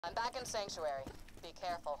I'm back in Sanctuary. Be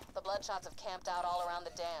careful. The Bloodshots have camped out all around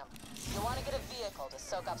the dam. You want to get a vehicle to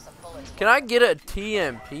soak up some bullets. Can I get a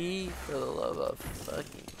TMP for the love of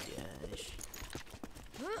fucking gosh?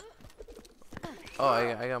 Oh,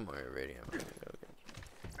 I got more iridium.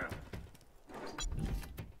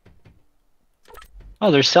 Oh,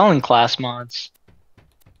 they're selling class mods.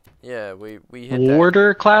 Yeah, we hit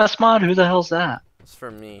Warder class mod? Who the hell's that? It's for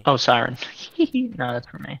me. Oh, Siren. No, that's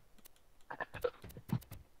for me.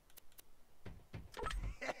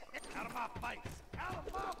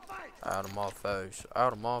 Out of my face.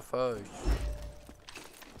 Out of my face.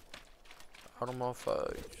 Out of my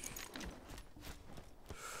face.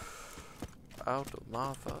 Out of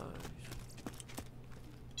my face.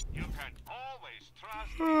 You can always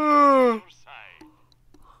trust me on your side.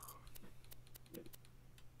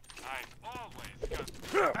 I've always got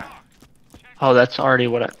your back. Oh, that's already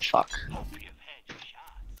what I fuck. Hope you've had your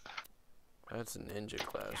shots. That's a ninja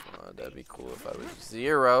class mod. That'd be cool if I was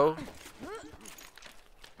 0.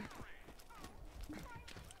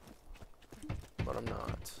 But I'm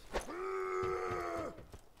not.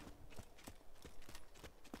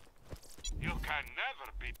 You can never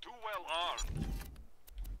be too well armed.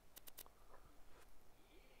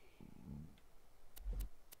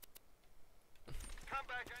 Come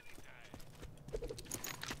back anytime.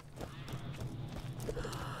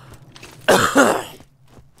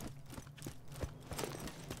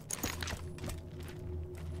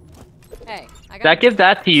 Hey, I Did I give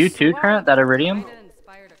that to you too, Current? That iridium?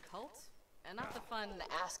 Inspired a cult? And not the fun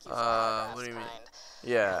ask you What do you mean?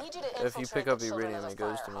 Yeah, if you pick up iridium, it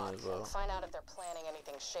goes to me as well. Find out if they're planning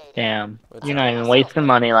anything shady. Damn. What's You're that? not even wasting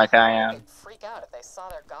money like I am. They'd freak out if they saw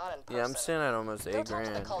their god in person. Yeah, I'm sitting at almost Go 8 talk to the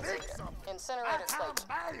grand. cult leader. Incinerator Slate.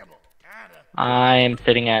 I am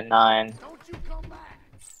sitting at 9.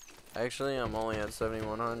 Actually, I'm only at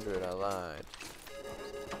 7,100. I lied.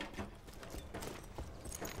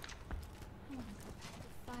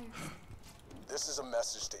 This is a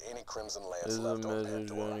message to any Crimson This Lance is a left on message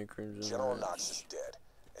to Pandora. any Crimson General Lance. Knox is dead,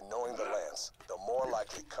 and knowing the Lance, they'll more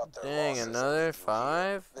likely cut their Dang, losses another and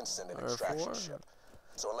 5 then send an or extraction 4? ship.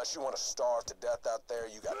 So unless you want to starve to death out there,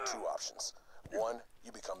 you got 2 options. 1,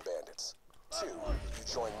 you become bandits. 2, you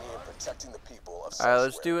join me in protecting the people of Alright,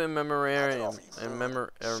 let's Sanctuary. do a memorandum. Shelter,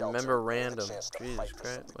 Memorandum. and a chance to Jesus fight for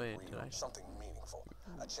Christ. something Wait, real, did I? something meaningful.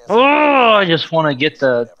 A chance Oh, I just want to get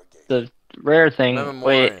the rare thing.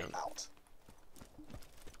 Wait. Memoriam. out.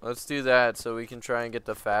 Let's do that so we can try and get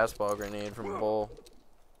the fastball grenade from Bull.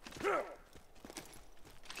 If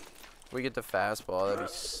we get the fastball, that'd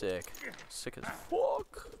be sick. Sick as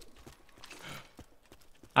fuck.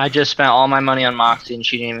 I just spent all my money on Moxie and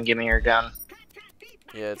she didn't even give me her gun.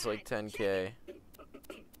 Yeah, it's like 10K.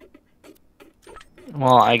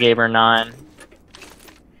 Well, I gave her 9.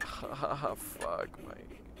 Fuck,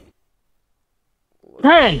 Mike.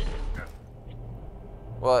 10!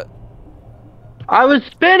 What? I was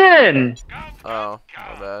spinning! Oh,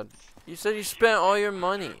 my bad. You said you spent all your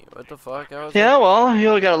money. What the fuck? I was Yeah, well, you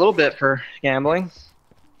only got a little bit for gambling.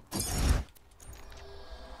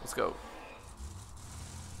 Let's go.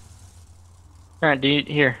 Alright, dude,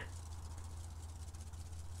 here.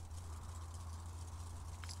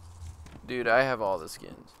 Dude, I have all the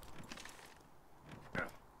skins.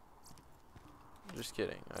 Just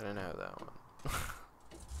kidding. I didn't have that one.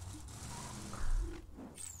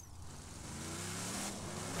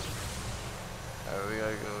 Alright, we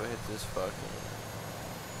gotta go hit this fucking...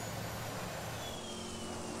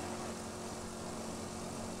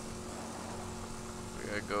 We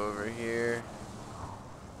gotta go over here.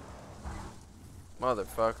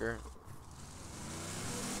 Motherfucker.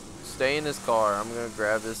 Stay in this car. I'm gonna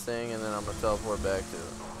grab this thing and then I'm gonna teleport back to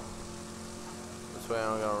it. This way I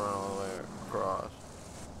don't gotta run all the way across.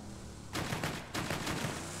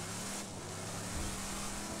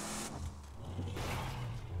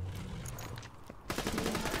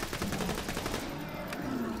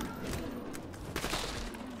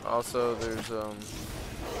 Also, there's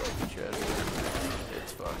chest.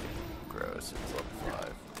 It's fucking gross. It's level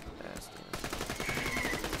 5. Nasty.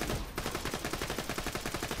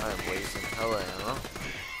 I'm wasting hella ammo.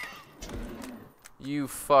 You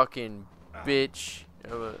fucking bitch.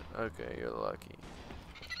 Okay, you're lucky.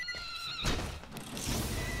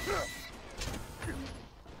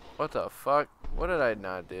 What the fuck? What did I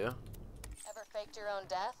not do? Ever faked your own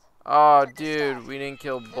death? Oh, dude, we didn't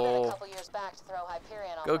kill Did it a Bull. couple years back to throw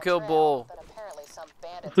Hyperion off Go my kill trail, Bull. but apparently some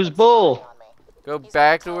bandits Who's been Bull? spying on me. Go He's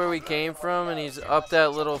back on to where we top. came from, and he's up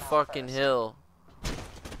that little fucking hill.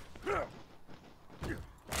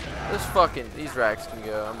 These racks can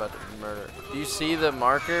go. I'm about to murder. Do you see the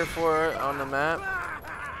marker for it on the map?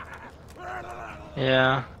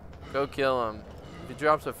 Yeah. Go kill him. If he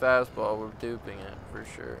drops a fastball, we're duping it for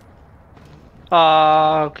sure.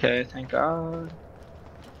 Okay, thank God.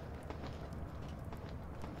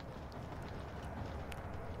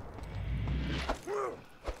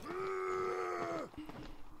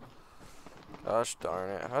 Gosh darn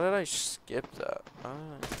it. How did I skip that?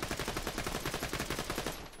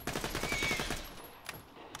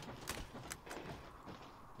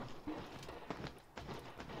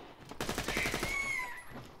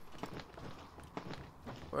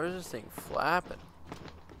 Where is this thing flapping?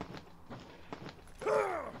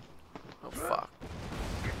 Oh fuck.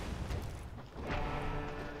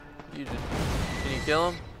 You did. Can you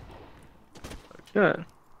kill him? Good.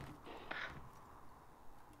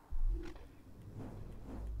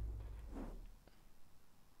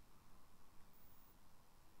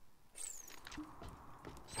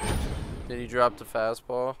 Did he drop the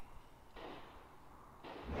fastball?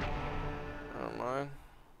 I don't mind.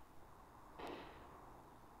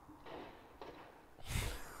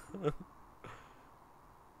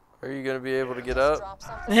 Are you gonna be able to get up?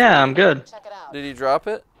 Yeah, I'm good. Check it out. Did he drop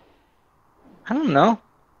it? I don't know.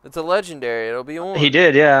 It's a legendary. It'll be on. He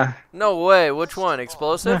did, yeah. No way. Which one?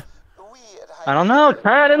 Explosive? I don't know.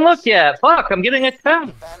 I didn't look yet. Fuck, I'm getting a 10.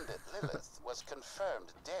 Bandit Lilith was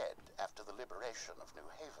confirmed dead after the liberation of New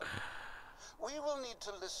Haven. We will need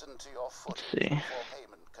to listen to your footage before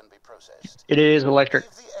payment can be processed. It is electric.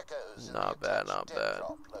 Leave the echoes in Not the bad, attached not dead bad.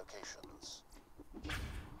 drop locations.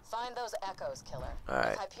 Find those echoes, killer.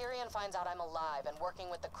 Alright. If Hyperion finds out I'm alive and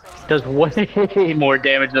working with the Crimson Does way more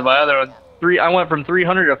damage than my other one. I went from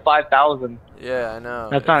 300 to 5,000. Yeah, I know.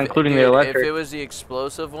 That's not including the Dude, electric. If it was the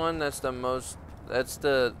explosive one, that's the most. That's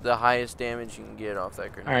the highest damage you can get off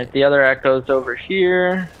that grenade. Alright, the other echo's over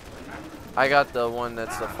here. I got the one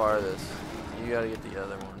that's the farthest. You gotta get the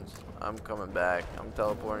other ones. I'm coming back. I'm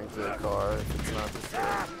teleporting to the car if it's not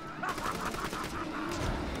destroyed.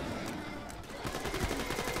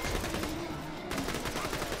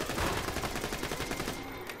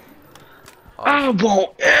 I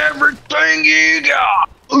want everything you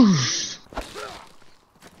got. Oof.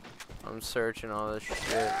 I'm searching all this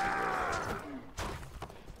shit.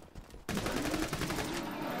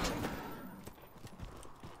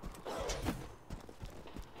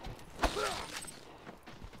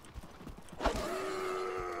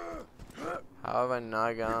 How have I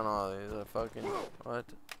not gotten all these? I fucking what?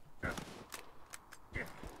 I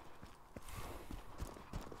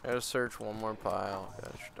gotta search one more pile.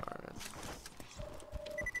 Gosh darn it.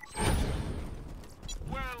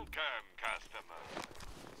 Welcome, customer.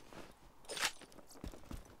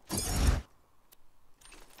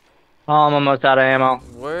 Oh, I'm almost out of ammo.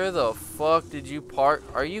 Where the fuck did you park?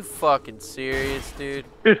 Are you fucking serious, dude?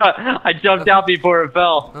 I jumped out before it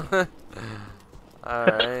fell.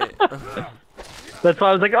 Alright. That's why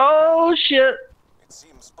I was like, oh shit. It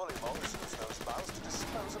seems bullymong use those bounds to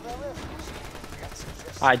dispose of their refuse. That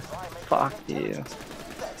suggests I primate fuck you. intelligence.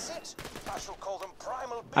 That's it. I shall call them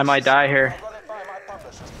primal beasts. I might die here. I'll run it by my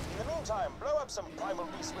publishers. In the meantime, blow up some primal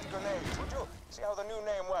beasts with grenades, would you? See how the new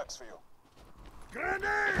name works for you.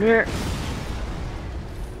 Here.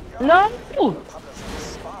 No! Publishers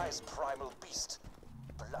despise primal beast.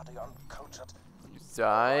 Bloody uncultured. You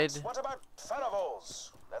died? What about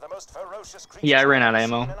Ferrovols? They're the most ferocious creatures. Yeah, I ran out of I've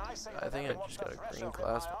ammo. seen, and I say I think that I just want got a the flesh green of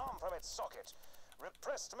class. my arm from its socket.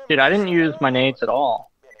 Repressed Dude, I didn't memories. use my nades at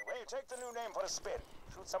all. Anyway, take the new name for a spin.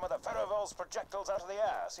 Shoot some of the Ferrovol's projectiles out of the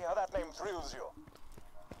air. See how that name thrills you.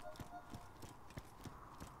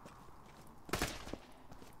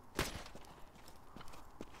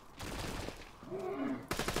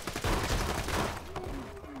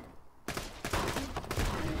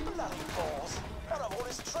 Bloody balls. Ferrovol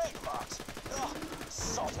is trademarked. Ugh,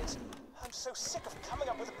 sod it. I'm so sick of coming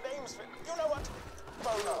up with names for... You know what?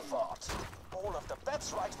 Bonafart. All of them.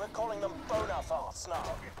 That's right, we're calling them Bonafarts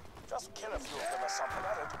now. Just kill a few of them or something.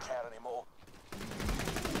 I don't care anymore.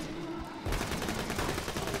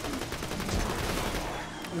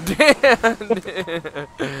 Damn!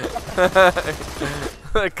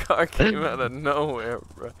 The car came out of nowhere,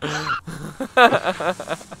 bro.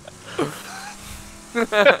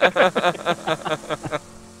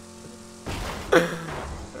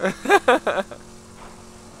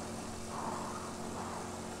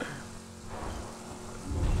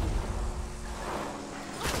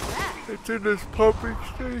 It's in this pumping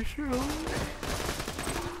station.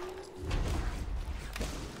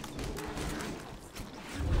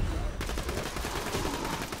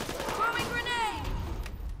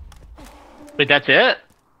 Wait, that's it?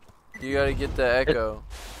 You gotta get the echo.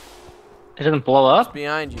 It doesn't blow It's up?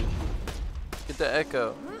 behind you. Get the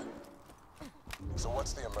echo. So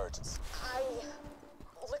what's the emergency? I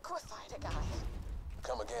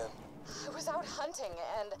again? I was out hunting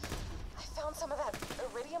and I found some of that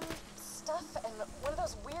iridium stuff, and one of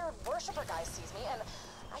those weird worshiper guys sees me, and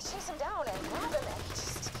I chase him down and grab him, and he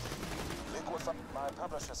just... My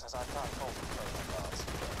publisher says I can't call for trading cards.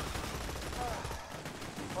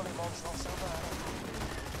 Volleyballs not so bad.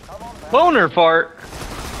 Come on, man. Boner fart.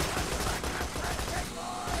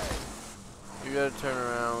 You gotta turn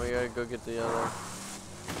around. We gotta go get the other.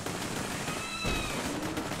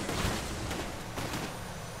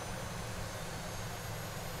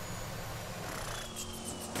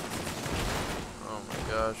 Oh my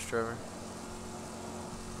gosh, Trevor.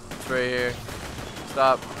 It's right here.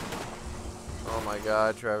 Stop. Oh my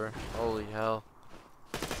god, Trevor. Holy hell.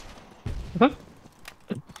 Dude,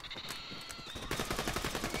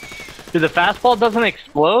 the fastball doesn't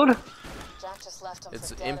explode? Jack just left him It's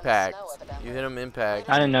for dead in the impact. snow, evidently. You hit him impact.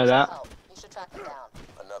 I didn't know that. You should track him down.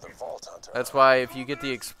 Another vault hunter. That's why if you get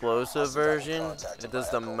the explosive version, it does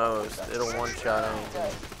the most. It'll one-shot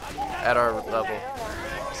anything at our level.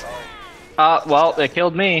 Well, they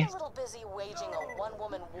killed me. A little busy waging a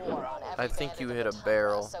one-woman war on every I think bandit you in hit the a tundra,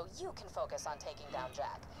 barrel. so you can focus on taking down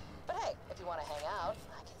Jack. But hey, if you want to hang out,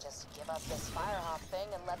 I can just give up this firehawk thing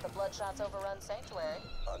and let the Bloodshots overrun Sanctuary.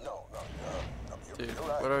 No. Dude,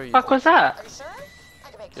 what are you? Fuck was that? Are you sure? I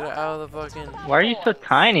can make Get it out of the fucking... Why are you so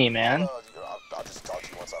tiny, man? I'll just talk to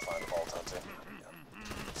you once I find the vault hunter.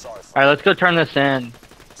 Sorry. Alright, let's go turn this in.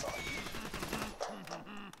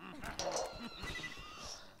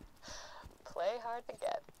 Play hard to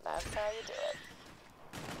get. That's how you do it.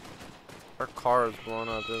 Our car is blown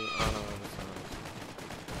up. I don't know what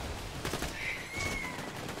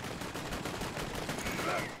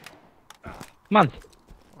Come on. this is.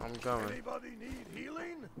 I'm coming. Anybody need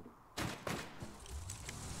healing?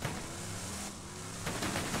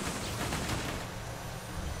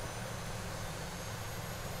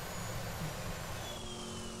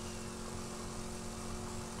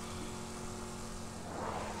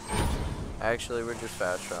 Actually, we're just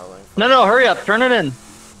fast traveling. No, hurry up. Turn it in.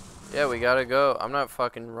 Yeah, we gotta go. I'm not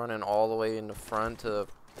fucking running all the way in the front to...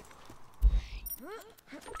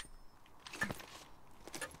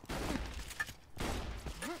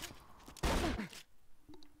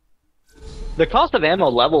 The cost of ammo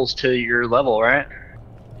levels to your level, right?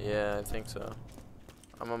 Yeah, I think so.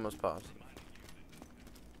 I'm almost positive.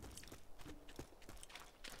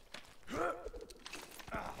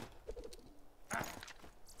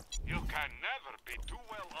 You can never be too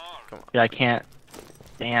well armed. Come on. Yeah, I can't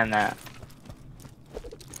stand that.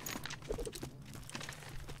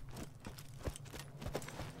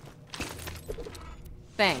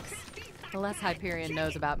 Thanks. The less Hyperion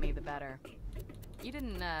knows about me, the better. You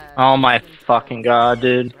didn't, Oh my fucking god,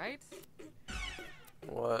 dude. right?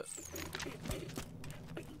 What?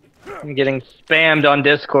 I'm getting spammed on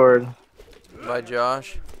Discord. By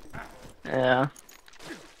Josh? Yeah.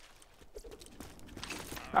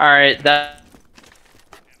 Alright, that...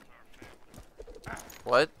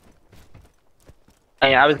 What?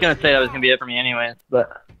 I was gonna say that was gonna be it for me anyways,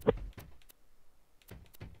 but...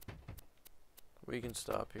 We can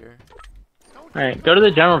stop here. Alright, go to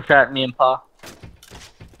the general chat, me and Pa.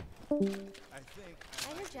 I heard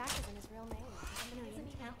Jack isn't his real name.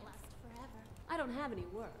 It can't last forever. I don't have any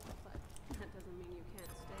work, but that doesn't mean you can't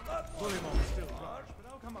stay. Bullymon is still rubbish, but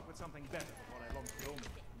I'll come up with something better for what I long to own.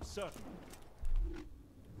 I'm certain.